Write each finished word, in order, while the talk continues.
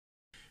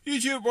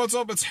YouTube, what's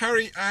up? It's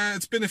Harry.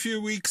 It's been a few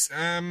weeks.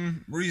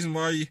 Reason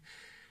why,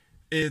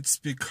 it's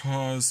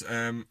because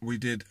we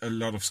did a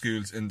lot of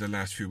schools in the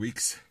last few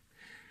weeks.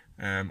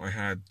 I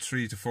had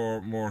 3 to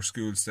 4 more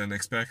schools than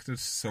expected,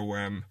 so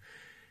it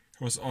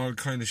was all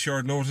kind of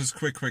short notice,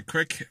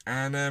 quick,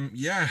 and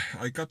yeah,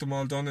 I got them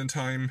all done in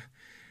time.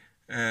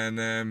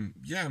 And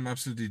yeah, I'm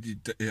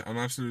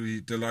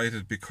absolutely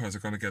delighted because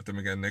I'm going to get them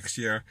again next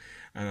year,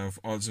 and I've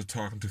also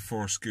talking to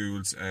 4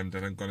 schools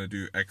that I'm going to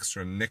do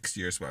extra next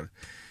year as well.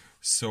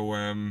 So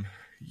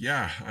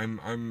yeah,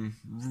 I'm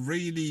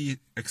really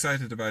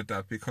excited about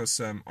that because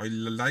I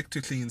like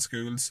to clean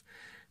schools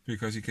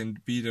because you can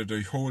be there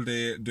the whole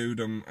day, do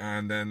them,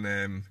 and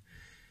then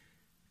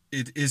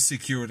it is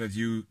secure that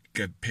you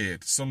get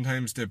paid.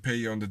 Sometimes they pay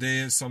you on the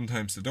day,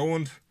 sometimes they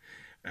don't.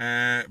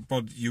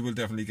 But you will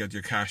definitely get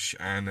your cash,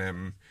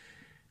 and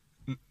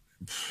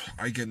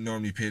I get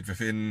normally paid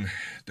within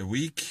the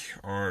week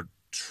or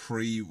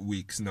 3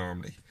 weeks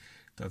normally.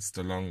 That's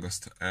the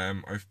longest.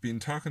 I've been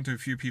talking to a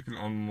few people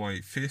on my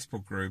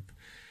Facebook group.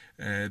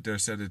 They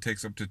said it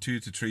takes up to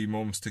 2 to 3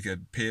 months to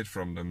get paid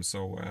from them,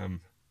 so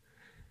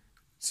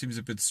seems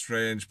a bit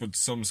strange, but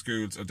some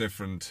schools are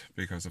different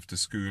because of the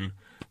school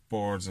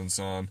boards and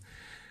so on.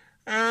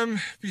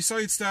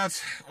 Besides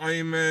that,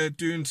 I'm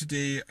doing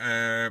today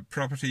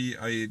property.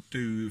 I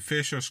do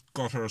fascias,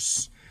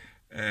 gutters.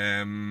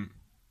 I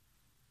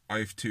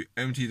have to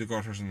empty the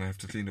gutters and I have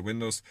to clean the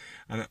windows,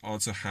 and I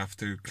also have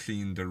to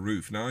clean the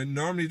roof. Now, I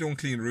normally don't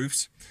clean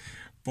roofs,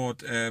 but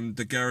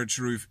the garage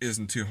roof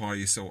isn't too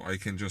high, so I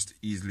can just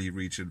easily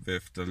reach it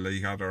with the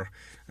ladder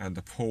and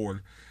the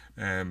pole.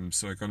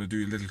 So I'm going to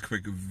do a little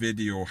quick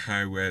video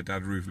how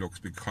that roof looks,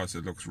 because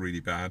it looks really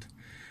bad,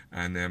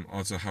 and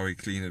also how I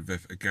clean it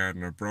with a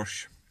gardener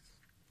brush.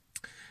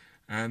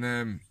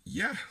 And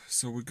yeah,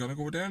 so we're going to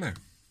go there now.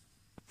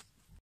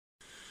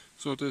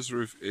 So this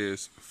roof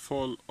is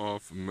full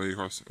of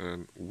moss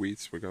and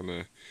weeds. We're going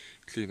to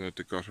clean out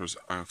the gutters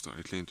after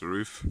I clean the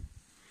roof.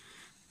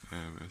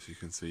 As you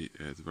can see,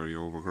 it's very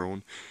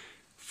overgrown.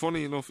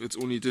 Funny enough, it's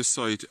only this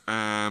side.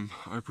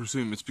 I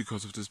presume it's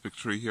because of this big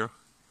tree here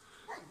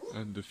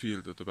and the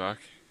field at the back.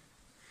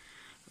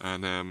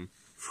 And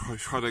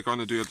what I'm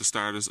gonna do at the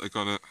start is I'm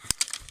gonna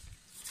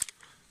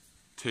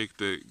take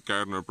the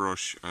gardener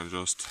brush and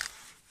just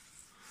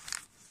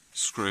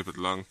scrape it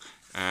along.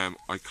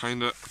 I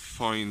kind of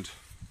find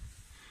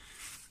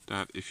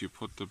that if you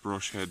put the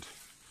brush head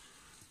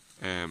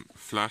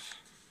flat,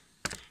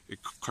 it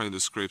kind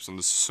of scrapes on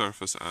the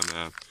surface,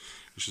 and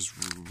it's just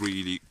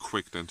really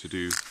quick then to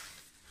do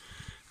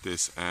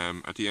this.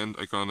 At the end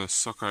I'm gonna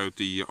suck out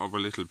the other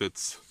little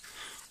bits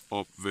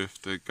up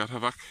with the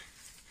Gattavac,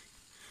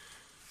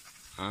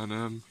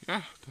 and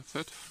yeah, that's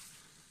it.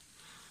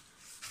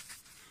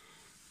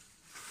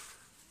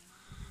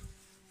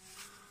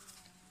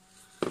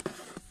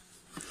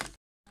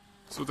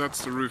 So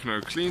that's the roof now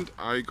cleaned.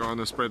 I'm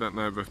gonna spray that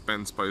now with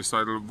Ben's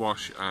Biocidal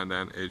wash, and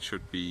then it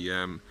should be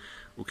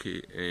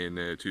okay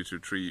in 2 to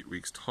 3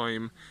 weeks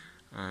time.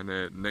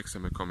 And next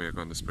time I come here, I'm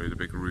gonna spray the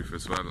big roof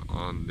as well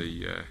on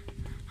the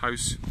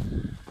house.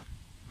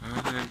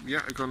 And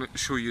yeah, I'm gonna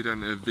show you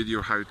then a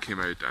video how it came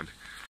out then.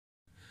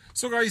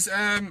 So guys,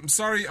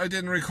 sorry I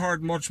didn't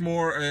record much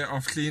more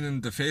of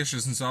cleaning the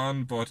fascias and so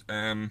on, but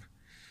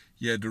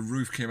yeah, the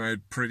roof came out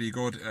pretty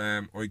good.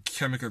 I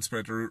chemical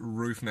sprayed the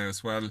roof now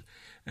as well,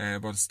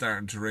 but it's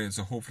starting to rain,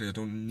 so hopefully I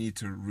don't need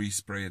to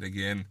respray it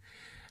again.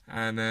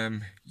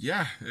 And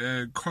yeah,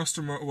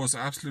 customer was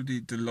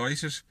absolutely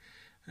delighted,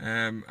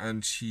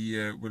 and she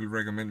will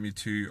recommend me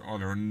to all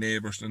her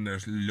neighbours, and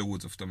there's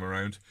loads of them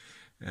around,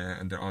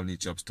 and they all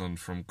need jobs done,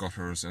 from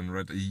gutters and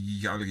red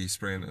algae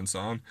spraying and so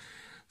on.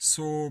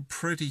 So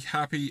pretty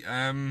happy.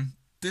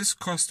 This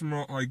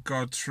customer I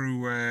got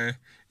through an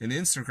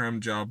Instagram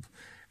job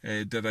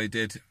that I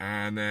did,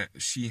 and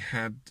she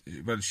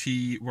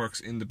works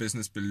in the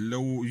business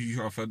below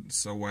you of it,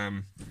 so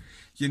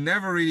you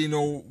never really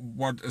know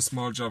what a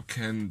small job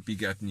can be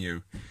getting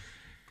you.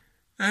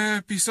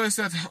 Besides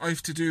that, I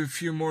have to do a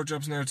few more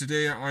jobs now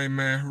today. I'm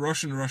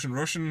rushing,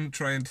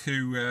 trying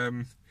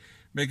to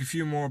make a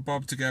few more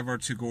bob together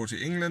to go to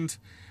England.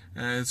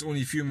 It's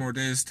only a few more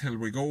days till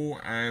we go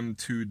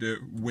to the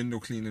window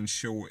cleaning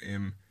show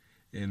in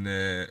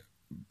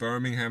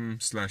Birmingham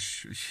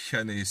 /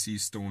 Hennessy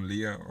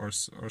Stoneleigh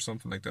or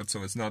something like that.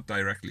 So it's not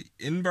directly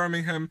in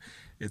Birmingham,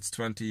 it's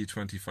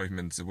 20-25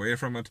 minutes away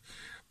from it.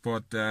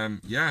 But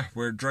yeah,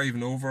 we're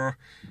driving over,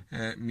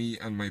 me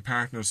and my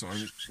partner, so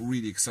I'm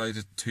really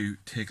excited to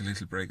take a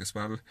little break as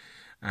well,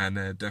 and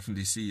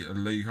definitely see a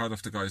lot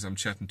of the guys I'm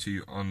chatting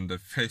to on the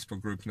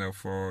Facebook group now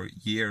for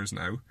years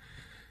now.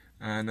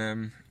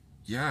 And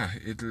yeah,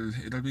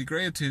 it'll be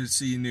great to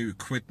see new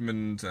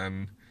equipment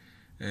and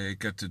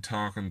get to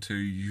talking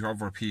to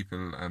other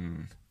people,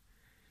 and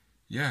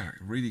yeah,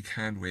 really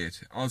can't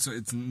wait. Also,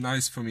 it's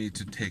nice for me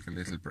to take a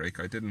little break.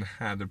 I didn't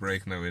have a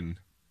break now in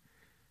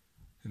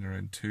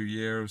around 2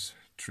 years,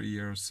 3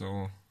 years,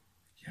 so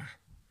yeah,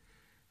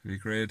 it'll be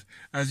great.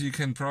 As you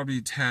can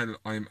probably tell,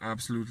 I'm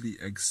absolutely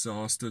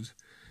exhausted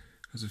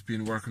because I've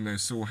been working now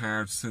so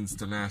hard since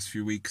the last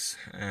few weeks.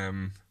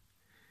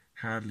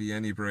 Hardly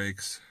any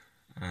breaks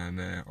and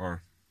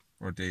or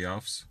day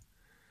offs,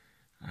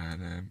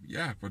 and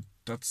yeah, but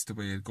that's the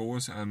way it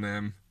goes. And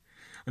on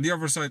the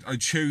other side, I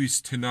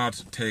choose to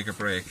not take a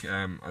break.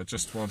 I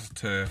just wanted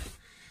to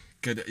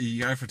get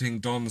everything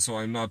done so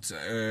I'm not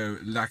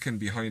lacking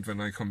behind when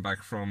I come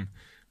back from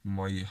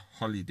my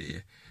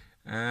holiday.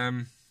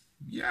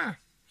 Yeah,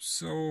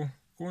 so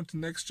going to the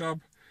next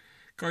job.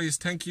 Guys,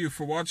 thank you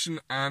for watching,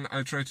 and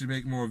I'll try to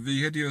make more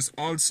videos.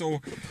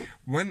 Also,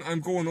 when I'm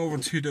going over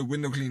to the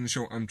window cleaning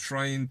show, I'm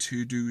trying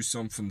to do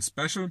something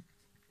special.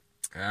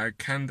 I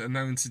can't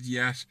announce it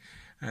yet,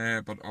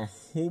 but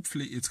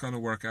hopefully it's going to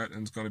work out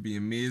and it's going to be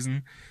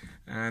amazing.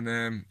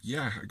 And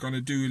yeah, I'm going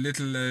to do a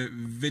little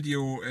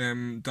video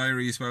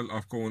diary as well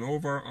of going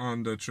over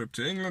on the trip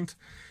to England.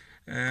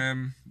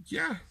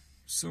 Yeah,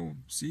 so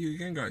see you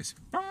again, guys.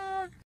 Bye.